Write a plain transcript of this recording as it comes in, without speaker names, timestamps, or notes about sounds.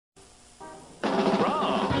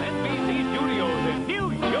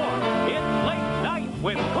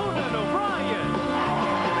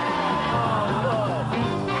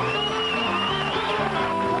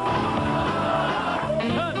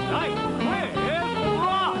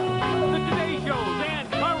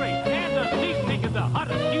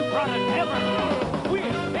front of heaven.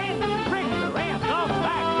 We're standing Richter and the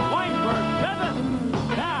back Weinberg Feather.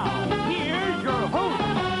 Now, here's your host,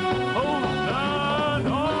 Ocean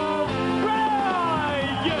O'Brien.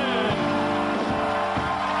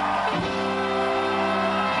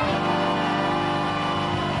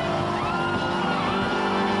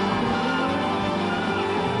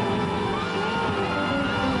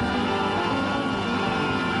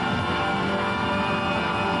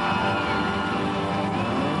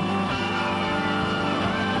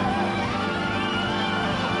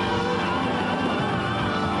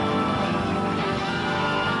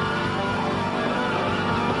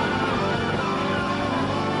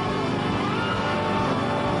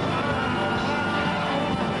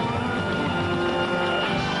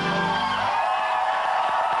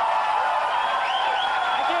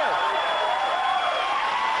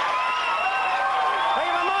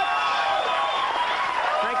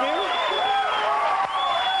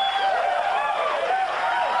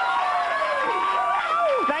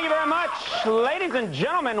 Ladies and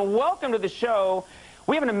gentlemen, welcome to the show.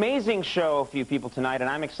 We have an amazing show for you people tonight, and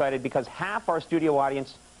I'm excited because half our studio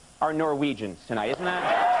audience are Norwegians tonight, isn't that?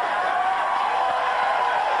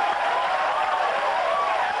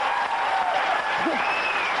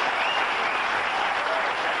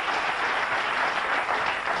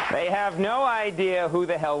 They have no idea who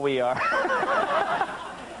the hell we are.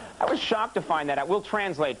 I was shocked to find that out. We'll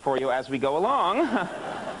translate for you as we go along.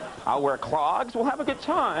 I'll wear clogs. We'll have a good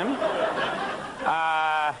time.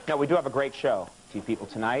 No, we do have a great show for you people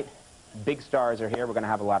tonight. Big stars are here. We're going to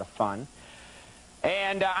have a lot of fun.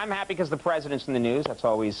 And I'm happy because the president's in the news. That's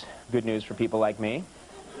always good news for people like me.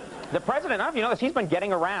 The president, I don't know if you know this, he's been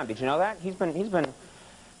getting around. Did you know that? He's been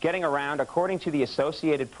getting around. According to the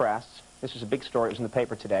Associated Press, this was a big story. It was in the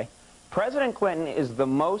paper today. President Clinton is the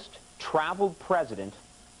most traveled president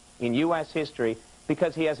in U.S. history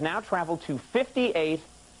because he has now traveled to 58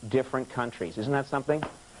 different countries. Isn't that something?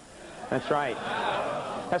 That's right.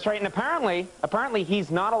 That's right. And apparently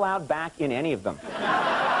he's not allowed back in any of them. Kind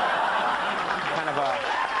of a problem.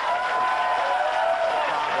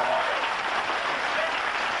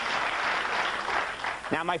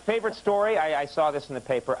 Now, my favorite story, I saw this in the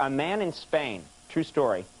paper. A man in Spain, true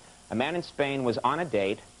story, a man in Spain was on a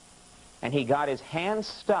date, and he got his hand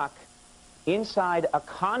stuck inside a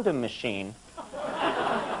condom machine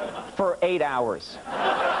for 8 hours.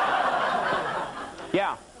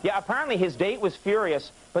 Yeah, apparently his date was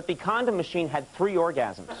furious, but the condom machine had 3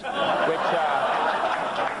 orgasms, which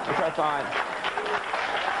I thought...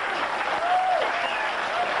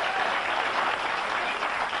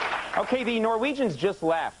 Okay, the Norwegians just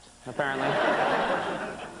left, apparently.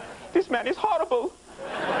 This man is horrible.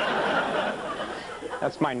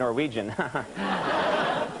 That's my Norwegian.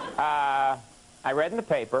 I read in the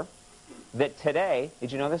paper that today,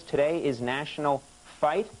 did you know this? Today is National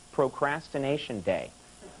Fight Procrastination Day.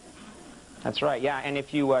 That's right, yeah, and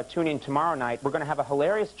if you tune in tomorrow night, we're going to have a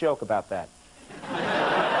hilarious joke about that.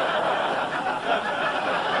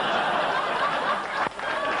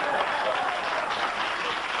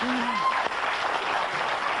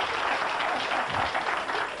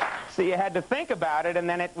 So you had to think about it, and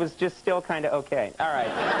then it was just still kind of okay. All right.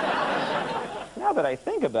 Now that I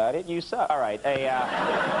think about it, you suck. All right,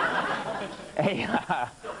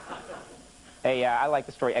 I like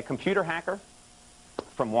the story. A computer hacker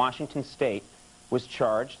from Washington State was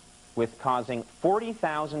charged with causing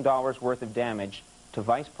 $40,000 worth of damage to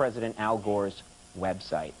Vice President Al Gore's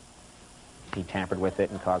website. He tampered with it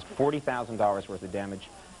and caused $40,000 worth of damage.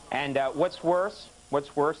 And what's worse,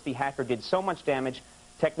 the hacker did so much damage,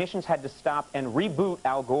 technicians had to stop and reboot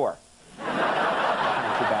Al Gore.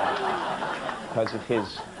 Not too bad, because of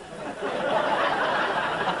his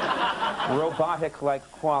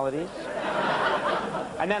robotic-like qualities.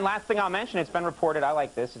 And then last thing I'll mention, it's been reported, I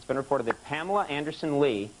like this, it's been reported that Pamela Anderson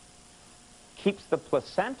Lee keeps the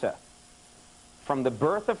placenta from the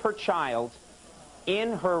birth of her child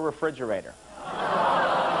in her refrigerator.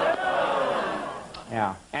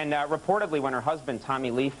 Yeah. And reportedly when her husband,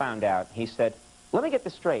 Tommy Lee, found out, he said, let me get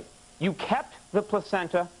this straight. You kept the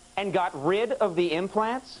placenta and got rid of the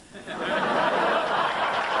implants?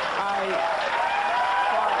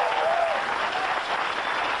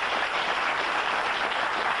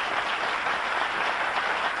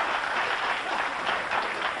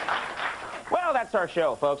 Well, that's our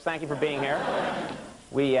show, folks. Thank you for being here.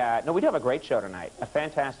 We do have a great show tonight. A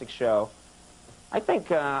fantastic show. I think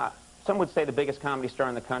some would say the biggest comedy star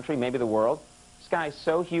in the country, maybe the world. This guy's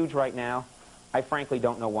so huge right now, I frankly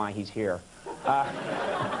don't know why he's here.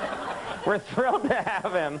 We're thrilled to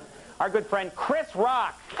have him. Our good friend Chris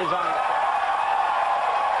Rock is on.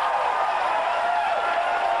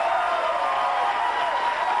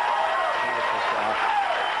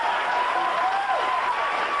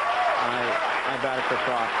 about it, Chris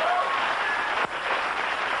Rock.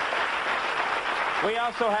 We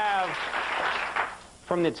also have,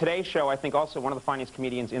 from the Today Show, I think also one of the finest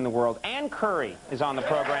comedians in the world, Ann Curry is on the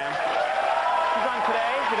program. She's on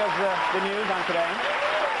Today. She does the news on Today.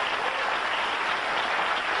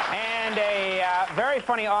 And a very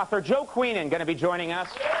funny author, Joe Queenan, going to be joining us.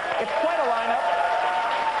 It's quite a lineup.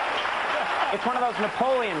 It's one of those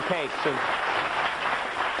Napoleon cakes of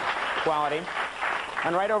quality.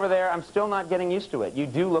 And right over there, I'm still not getting used to it. You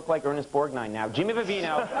do look like Ernest Borgnine now. Jimmy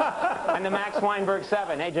Vivino and the Max Weinberg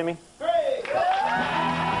 7. Hey, Jimmy. Great.